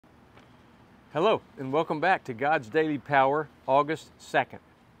Hello, and welcome back to God's Daily Power, August 2nd.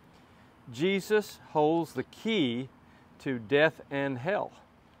 Jesus holds the key to death and hell.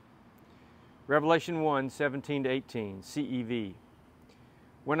 Revelation 1:17-18, CEV.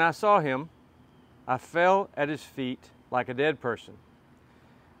 When I saw him, I fell at his feet like a dead person.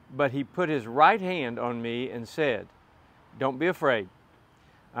 But he put his right hand on me and said, "Don't be afraid.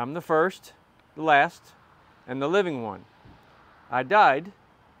 I'm the first, the last, and the living one. I died,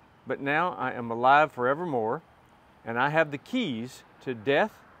 but now I am alive forevermore, and I have the keys to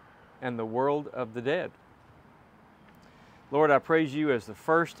death and the world of the dead." Lord, I praise you as the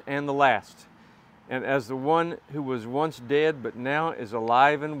first and the last, and as the one who was once dead but now is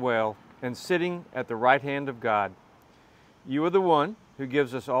alive and well and sitting at the right hand of God. You are the one who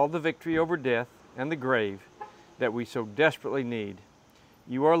gives us all the victory over death and the grave that we so desperately need.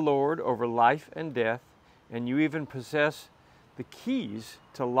 You are Lord over life and death, and you even possess the keys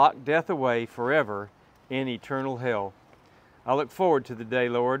to lock death away forever in eternal hell. I look forward to the day,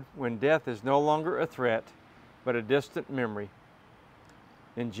 Lord, when death is no longer a threat, but a distant memory.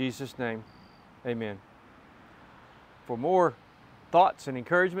 In Jesus' name, amen. For more thoughts and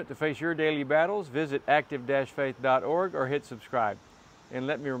encouragement to face your daily battles, visit active-faith.org or hit subscribe. And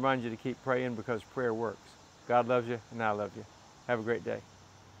let me remind you to keep praying, because prayer works. God loves you, and I love you. Have a great day.